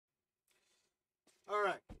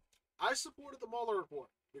I supported the Mueller report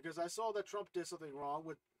because I saw that Trump did something wrong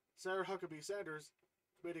with Sarah Huckabee Sanders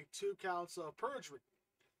committing 2 counts of perjury.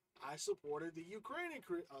 I supported the Ukraine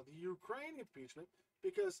impeachment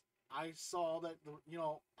because I saw that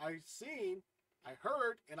I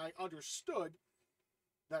heard, and I understood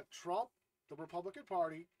that Trump, the Republican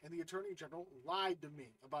Party, and the Attorney General lied to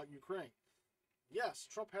me about Ukraine. Yes,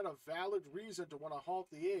 Trump had a valid reason to want to halt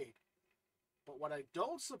the aid, but what I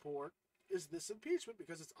don't support is this impeachment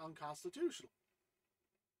because it's unconstitutional.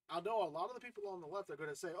 I know a lot of the people on the left are going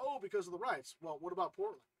to say, oh, because of the riots. Well, what about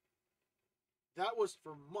Portland? That was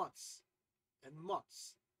for months and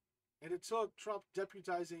months. And it took Trump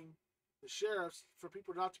deputizing the sheriffs for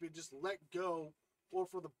people not to be just let go, or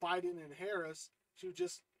for the Biden and Harris to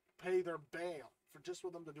just pay their bail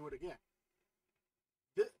for them to do it again.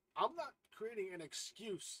 I'm not creating an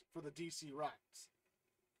excuse for the DC riots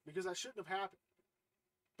because that shouldn't have happened.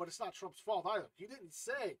 But it's not Trump's fault either. He didn't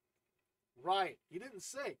say riot. He didn't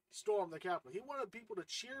say storm the Capitol. He wanted people to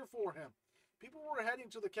cheer for him. People were heading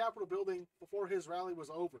to the Capitol building before his rally was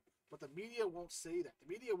over. But the media won't say that.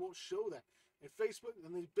 The media won't show that. And Facebook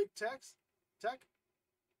and these big tech,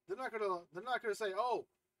 they're not gonna say, oh,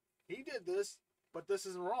 he did this, but this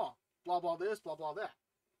isn't wrong. Blah blah this, blah blah that.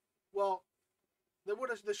 Well,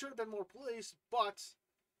 there should have been more police, but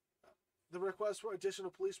the request for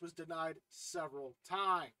additional police was denied several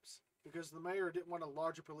times because the mayor didn't want a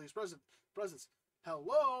larger police presence.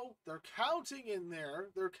 Hello, they're counting in there.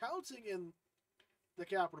 They're counting in the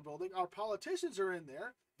Capitol building. Our politicians are in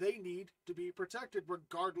there. They need to be protected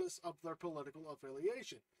regardless of their political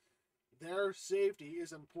affiliation. Their safety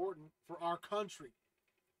is important for our country.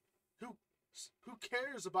 Who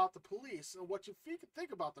cares about the police and what you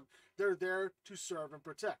think about them? They're there to serve and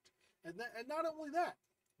protect. And not only that,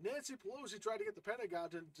 Nancy Pelosi tried to get the Pentagon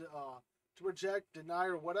to reject, deny,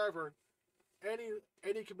 or whatever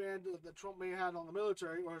any command that Trump may have had on the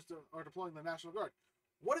military or deploying the National Guard.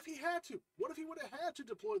 What if he had to? What if he would have had to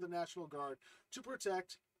deploy the National Guard to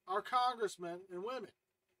protect our congressmen and women,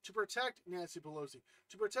 to protect Nancy Pelosi,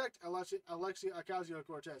 to protect Alexia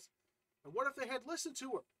Ocasio-Cortez? And what if they had listened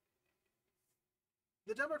to her?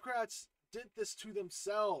 The Democrats did this to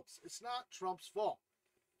themselves. It's not Trump's fault.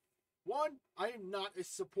 One, I am not a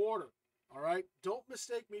supporter, all right? Don't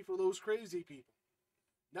mistake me for those crazy people.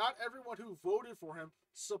 Not everyone who voted for him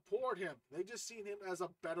support him. They just seen him as a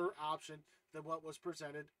better option than what was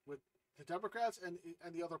presented with the Democrats and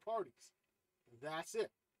the other parties. That's it.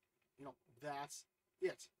 That's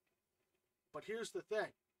it. But here's the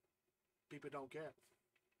thing. People don't care.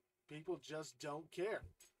 People just don't care.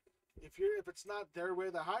 If it's not their way,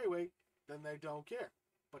 the highway, then they don't care.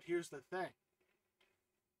 But here's the thing.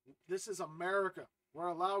 This is America. We're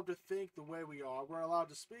allowed to think the way we are. We're allowed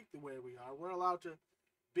to speak the way we are. We're allowed to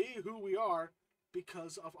be who we are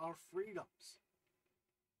because of our freedoms.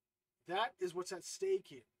 That is what's at stake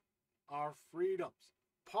here. Our freedoms.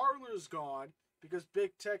 Parler's gone because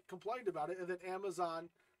big tech complained about it, and then Amazon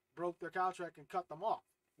broke their contract and cut them off.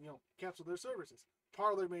 Canceled their services.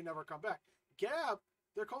 Parler may never come back. Gab,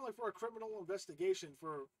 they're calling for a criminal investigation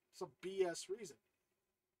for some BS reason.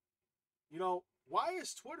 Why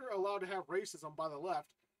is Twitter allowed to have racism by the left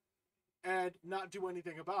and not do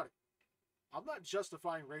anything about it? I'm not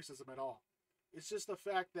justifying racism at all. It's just the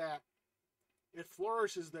fact that it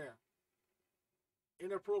flourishes there.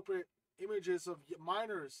 Inappropriate images of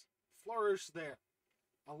minors flourish there.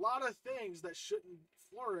 A lot of things that shouldn't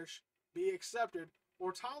flourish, be accepted,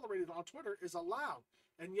 or tolerated on Twitter is allowed.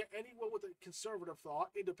 And yet anyone with a conservative thought,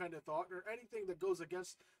 independent thought, or anything that goes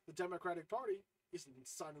against the Democratic Party is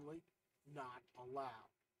suddenly not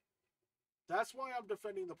allowed. That's why I'm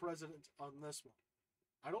defending the president on this one.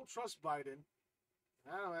 I don't trust Biden.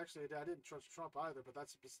 I didn't trust Trump either, but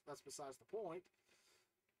that's besides the point.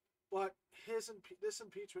 But this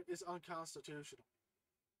impeachment is unconstitutional.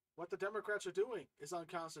 What the Democrats are doing is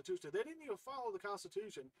unconstitutional. They didn't even follow the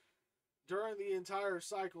Constitution during the entire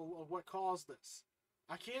cycle of what caused this.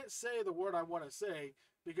 I can't say the word I want to say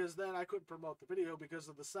because then I couldn't promote the video because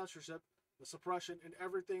of the censorship, the suppression, and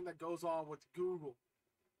everything that goes on with Google.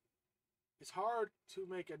 It's hard to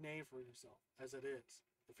make a name for yourself as it is.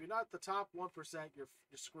 If you're not the top 1%, you're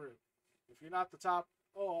screwed. If you're not the top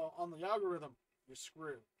on the algorithm, you're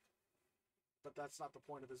screwed. But that's not the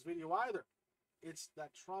point of this video either. It's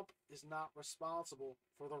that Trump is not responsible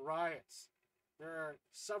for the riots. There are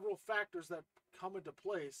several factors that come into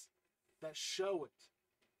place that show it.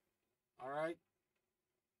 All right?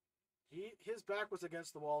 His back was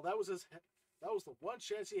against the wall. That was the one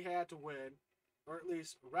chance he had to win, or at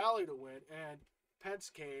least rally to win, and Pence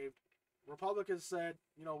caved. Republicans said,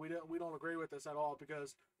 we don't agree with this at all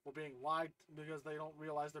because we're being lied, because they don't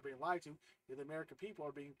realize they're being lied to. The American people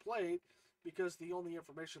are being played because the only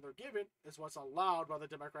information they're given is what's allowed by the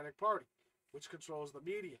Democratic Party, which controls the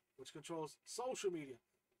media, which controls social media.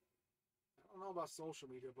 I don't know about social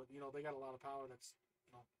media, but they got a lot of power that's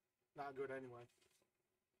not good anyway.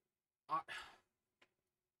 I,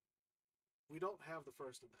 we don't have the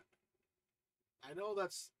First Amendment. I know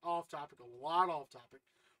that's off topic, a lot off topic,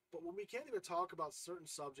 but when we can't even talk about certain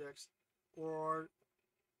subjects, or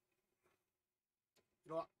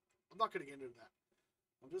I'm not going to get into that.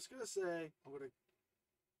 I'm just going to say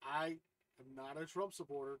I am not a Trump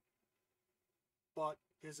supporter, but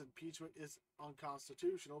his impeachment is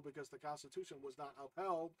unconstitutional because the Constitution was not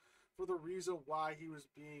upheld for the reason why he was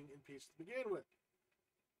being impeached to begin with.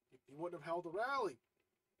 He wouldn't have held a rally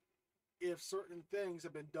if certain things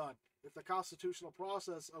had been done. If the constitutional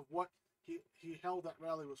process of what he held that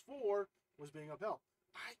rally was being upheld.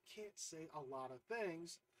 I can't say a lot of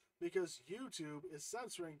things because YouTube is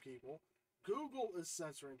censoring people. Google is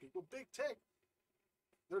censoring people. Big Tech,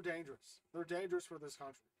 they're dangerous. They're dangerous for this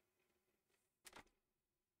country.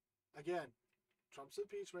 Again, Trump's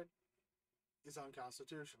impeachment is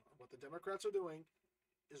unconstitutional. What the Democrats are doing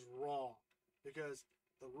is wrong because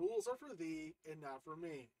the rules are for thee and not for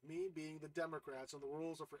me. Me being the Democrats, and the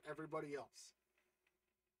rules are for everybody else.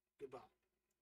 Goodbye.